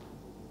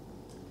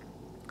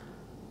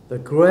 The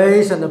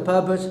grace and the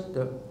purpose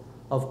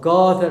of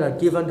God that are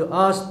given to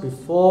us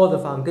before the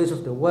foundation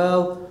of the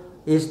world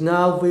is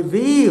now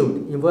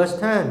revealed in verse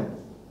 10,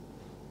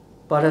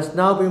 but has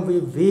now been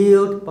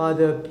revealed by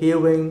the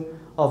appearing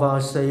of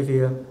our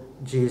Savior,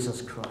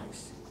 Jesus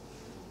Christ.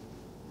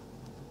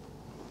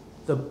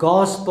 The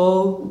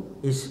gospel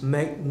is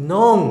made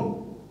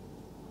known,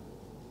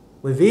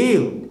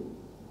 revealed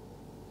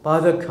by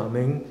the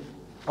coming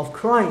of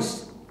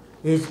Christ.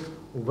 Is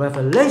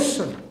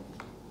revelation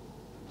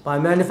by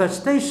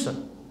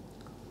manifestation.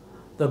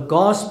 The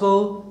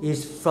gospel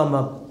is from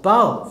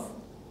above,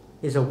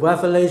 is a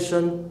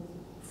revelation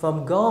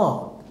from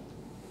God.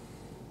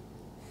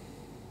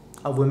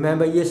 I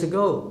remember years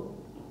ago,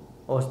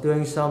 I was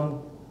doing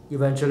some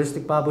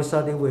evangelistic Bible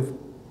study with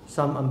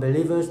some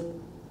unbelievers.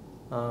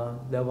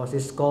 There was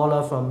this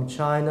scholar from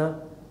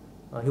China.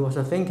 He was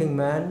a thinking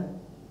man.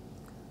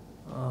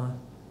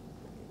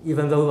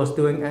 Even though he was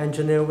doing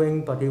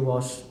engineering, but he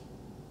was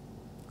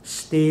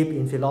steeped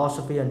in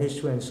philosophy and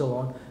history and so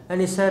on.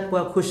 And he said,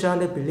 well,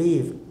 Christianity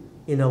believed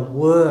in a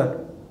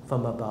word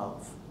from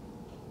above.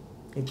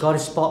 He got it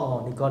spot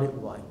on, he got it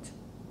right.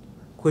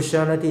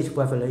 Christianity is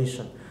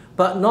revelation.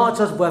 but not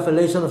just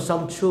revelation of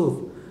some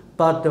truth,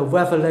 but the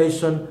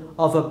revelation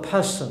of a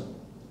person,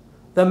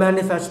 the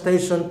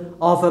manifestation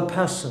of a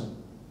person,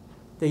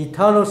 the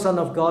eternal Son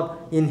of God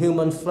in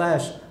human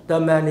flesh, the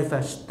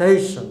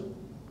manifestation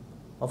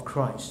of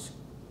Christ.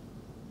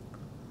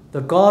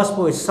 The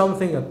gospel is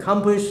something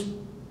accomplished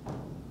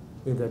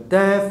in the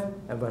death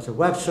and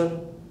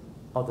resurrection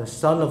of the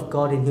Son of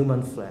God in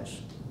human flesh.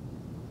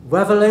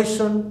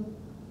 Revelation,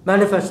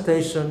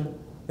 manifestation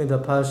in the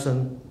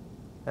person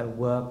and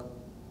work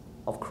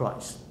of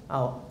Christ.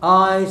 Our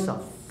eyes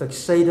are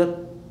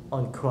fixated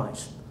on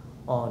Christ,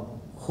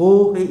 on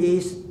who he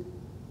is,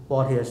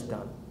 what he has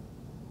done.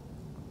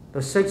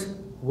 The sixth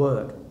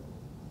word,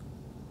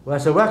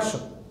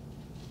 resurrection,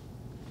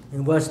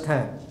 in verse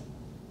 10.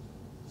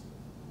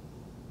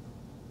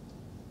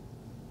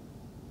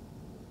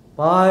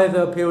 By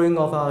the appearing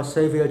of our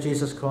Savior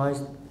Jesus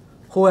Christ,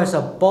 who has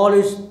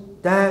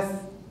abolished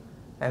death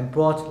and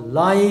brought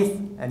life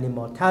and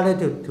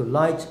immortality to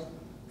light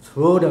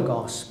through the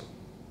gospel.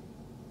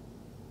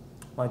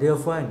 My dear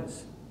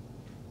friends,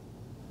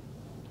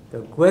 the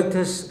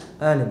greatest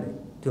enemy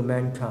to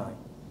mankind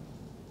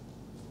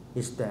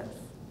is death.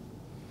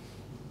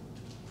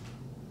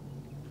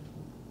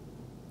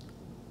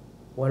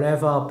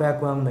 Whatever our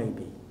background may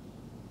be,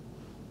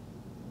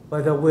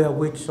 whether we are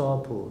rich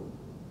or poor,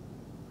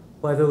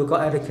 whether we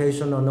got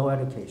education or no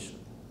education,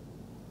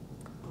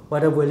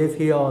 whether we live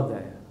here or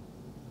there,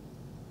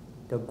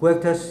 the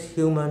greatest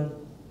human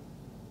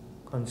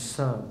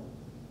concern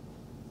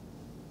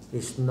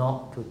is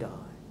not to die.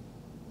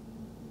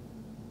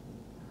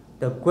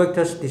 The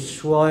greatest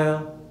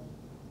destroyer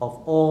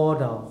of all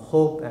our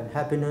hope and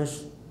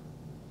happiness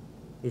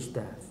is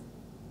death.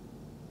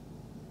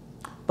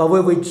 But we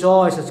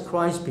rejoice as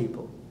Christ's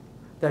people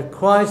that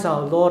Christ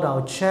our Lord,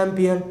 our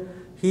champion,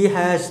 he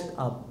has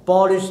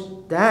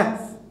abolished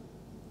death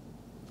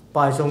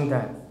by his own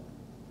death.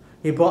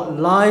 He brought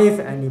life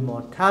and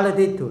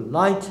immortality to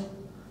light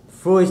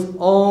through his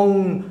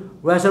own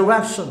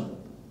resurrection.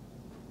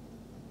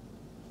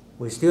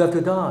 We still have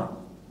to die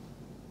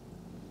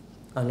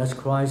unless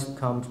Christ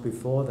comes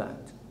before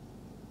that.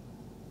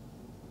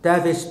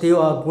 Death is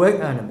still our great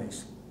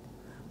enemies,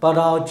 but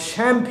our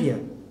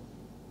champion,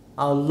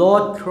 our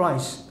Lord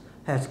Christ,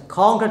 has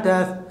conquered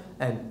death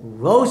and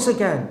rose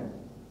again.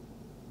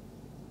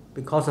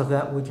 Because of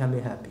that, we can be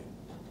happy.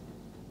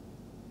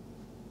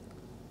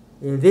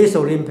 In this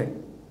Olympic,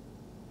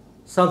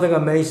 something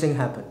amazing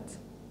happened.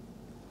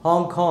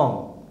 Hong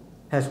Kong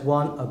has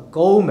won a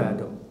gold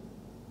medal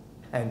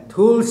and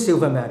 2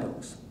 silver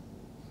medals.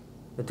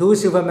 The 2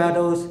 silver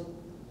medals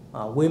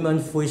are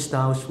women's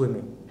freestyle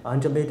swimming,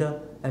 100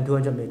 meters and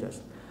 200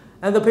 meters.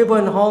 And the people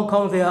in Hong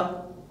Kong, they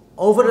are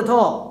over the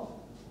top.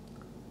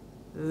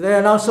 They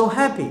are now so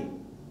happy.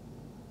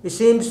 It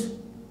seems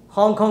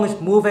Hong Kong is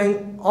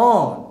moving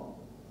on.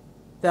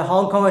 That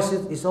Hong Kong has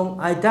its own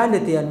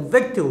identity and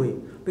victory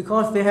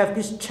because they have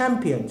these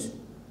champions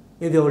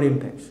in the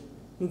Olympics.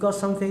 You got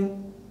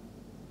something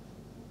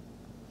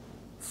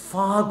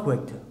far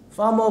greater,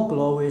 far more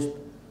glorious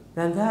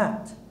than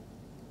that.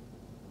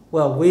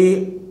 Well,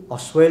 we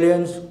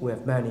Australians, we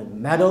have many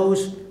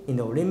medals in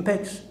the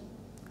Olympics.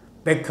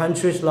 Big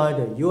countries like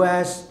the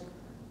US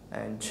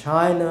and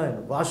China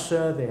and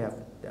Russia, they have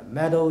their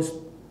medals,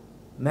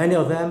 many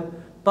of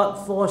them.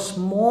 But for a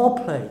small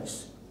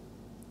place,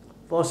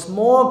 for a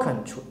small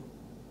country,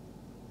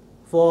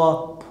 for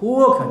a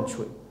poor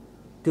country,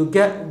 to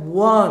get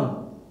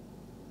 1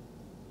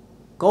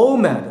 gold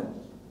medal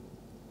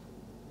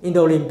in the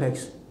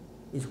Olympics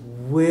is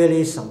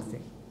really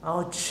something.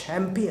 Our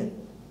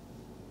champion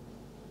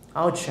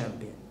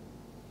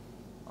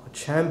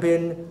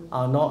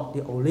are not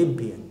the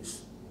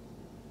Olympians.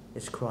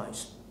 It's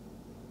Christ.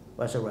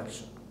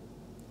 Resurrection.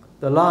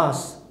 The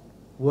last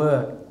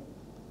word,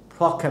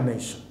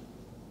 proclamation.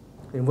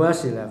 In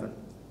verse 11.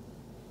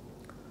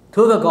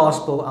 To the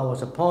gospel I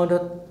was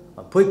appointed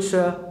a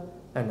preacher,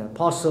 an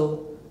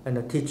apostle, and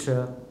a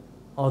teacher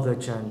of the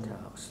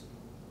Gentiles.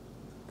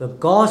 The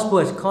gospel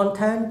has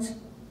content.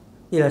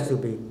 It has to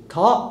be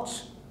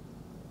taught.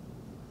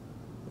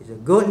 It's a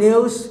good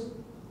news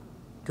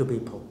to be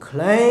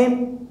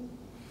proclaimed.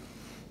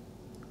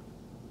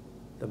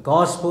 The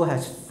gospel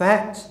has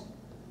fact,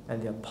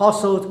 and the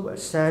apostles were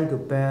sent to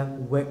bear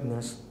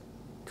witness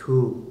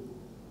to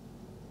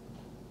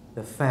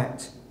the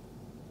fact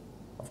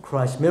of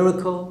Christ's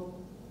miracle,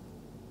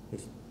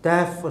 his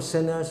death for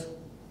sinners,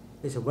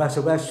 his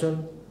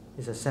resurrection,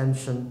 his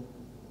ascension,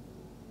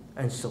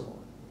 and so on.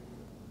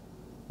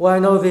 Well, I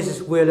know this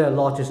is really a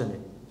lot, isn't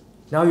it?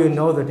 Now you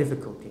know the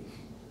difficulty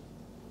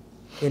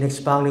in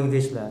expounding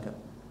this letter.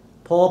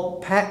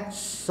 Paul packed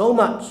so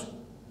much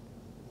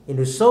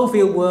into so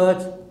few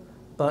words,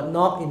 but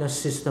not in a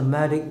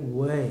systematic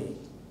way.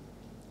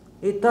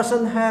 It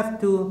doesn't have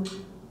to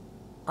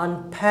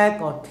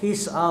unpack or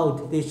tease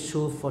out this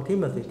truth for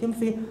Timothy.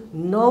 Timothy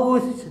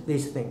knows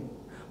this thing.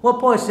 What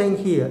Paul is saying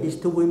here is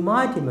to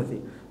remind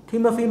Timothy,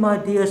 Timothy, my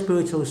dear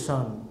spiritual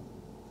son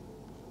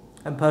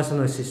and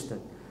personal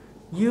assistant,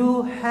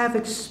 you have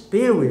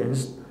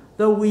experienced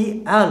the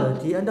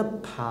reality and the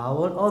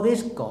power of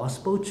this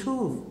gospel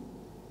truth.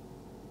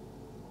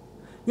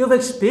 You've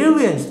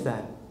experienced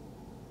them.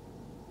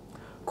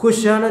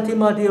 Christianity,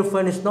 my dear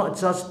friend, is not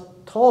just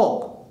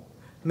talk,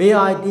 mere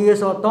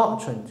ideas or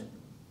doctrines.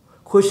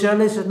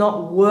 Christianity is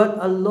not word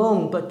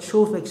alone, but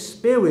truth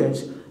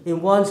experience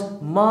in one's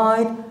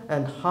mind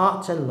and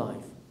heart and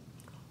life.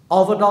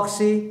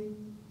 Orthodoxy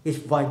is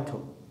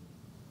vital.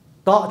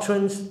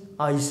 Doctrines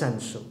are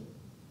essential.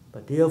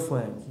 But dear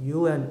friends,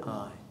 you and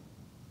I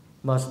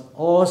must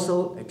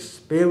also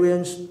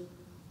experience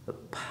the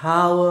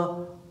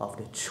power of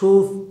the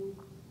truth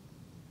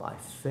by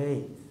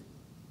faith.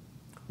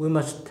 We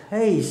must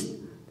taste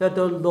that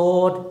the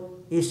Lord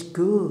is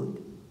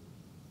good.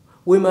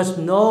 We must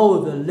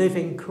know the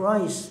living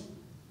Christ.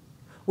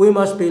 We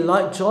must be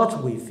like George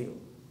Whitefield,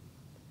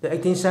 the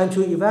 18th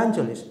century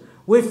evangelist.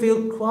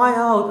 Whitefield cried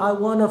out, I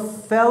want to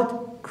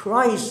felt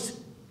Christ.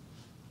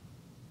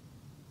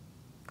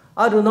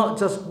 I do not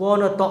just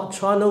want a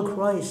doctrinal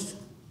Christ.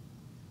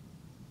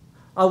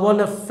 I want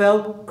to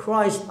felt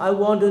Christ. I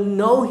want to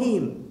know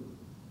him,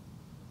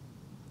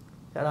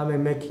 that I may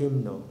make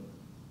him known.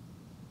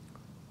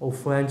 Oh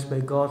friends,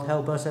 may God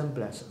help us and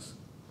bless us,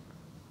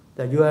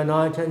 that you and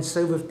I can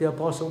say with the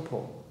Apostle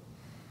Paul,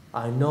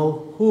 I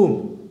know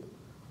whom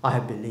I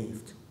have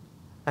believed,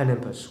 and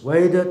am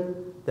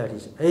persuaded that he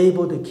is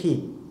able to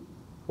keep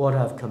what I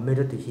have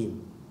committed to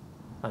him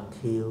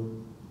until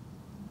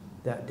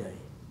that day.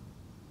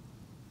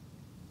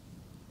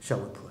 Shall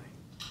we pray?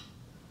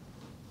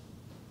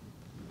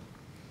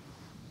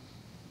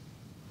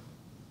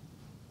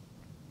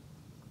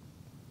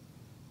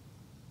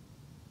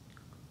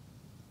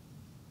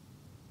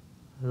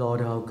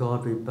 Lord our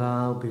God, we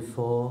bow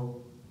before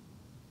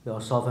your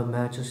sovereign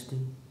majesty.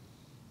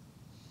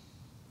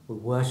 We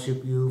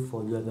worship you,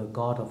 for you are the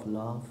God of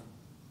love.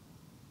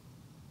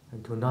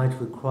 And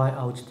tonight we cry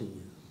out to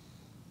you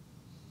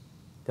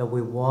that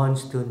we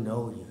want to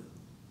know you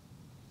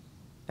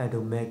and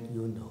to make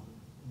you known.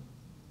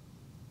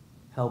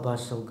 Help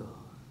us, O God.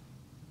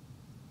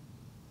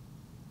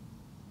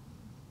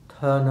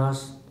 Turn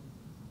us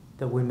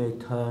that we may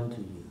turn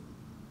to you.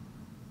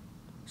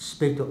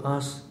 Speak to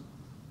us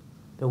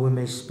that we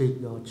may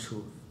speak your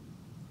truth.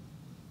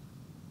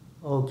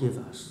 Oh, give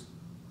us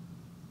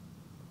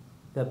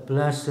that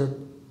blessed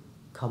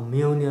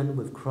communion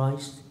with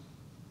Christ.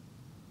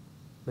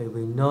 May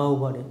we know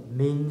what it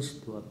means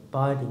to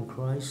abide in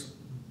Christ,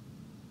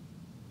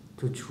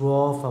 to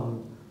draw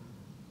from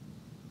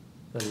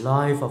the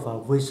life of our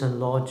risen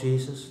Lord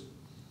Jesus.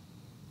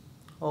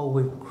 Oh,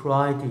 we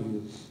cry to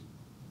you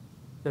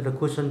that the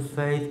Christian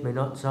faith may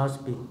not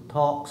just be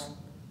talks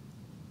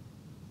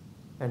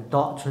and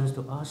doctrines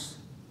to us,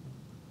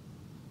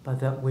 but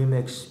that we may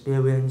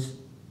experience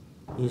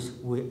his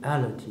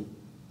reality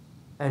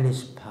and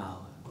his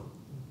power.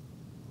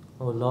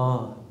 Oh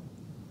Lord,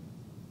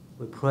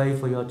 we pray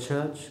for your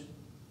church.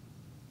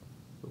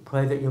 We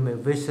pray that you may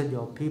visit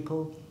your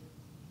people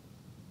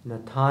in a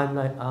time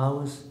like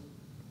ours,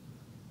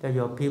 that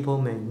your people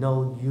may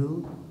know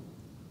you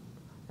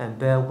and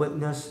bear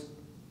witness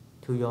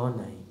to your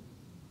name.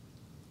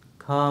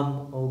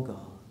 Come, O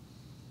God.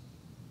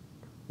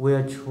 We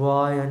are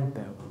dry and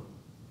barren.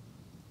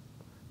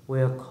 We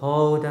are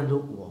cold and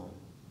lukewarm.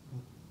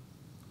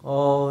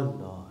 Oh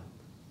Lord,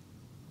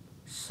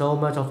 so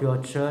much of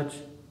your church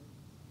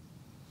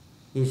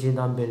is in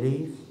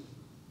unbelief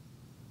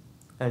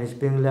and is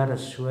being led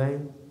astray.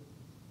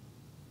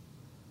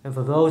 And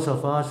for those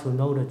of us who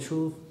know the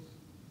truth,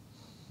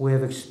 we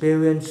have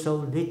experienced so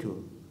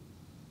little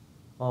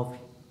of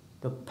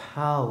the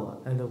power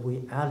and the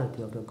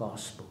reality of the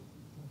gospel.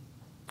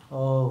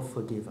 Oh,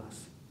 forgive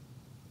us.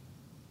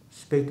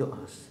 Speak to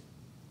us.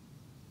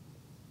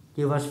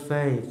 Give us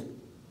faith.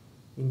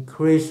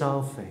 Increase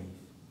our faith.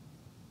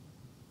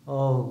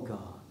 Oh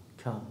God,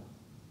 come.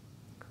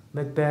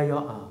 Make bare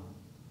your arm.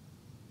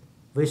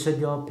 Visit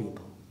your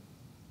people.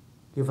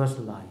 Give us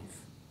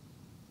life.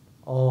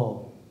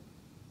 All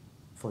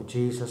for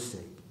Jesus'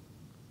 sake.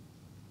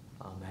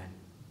 Amen.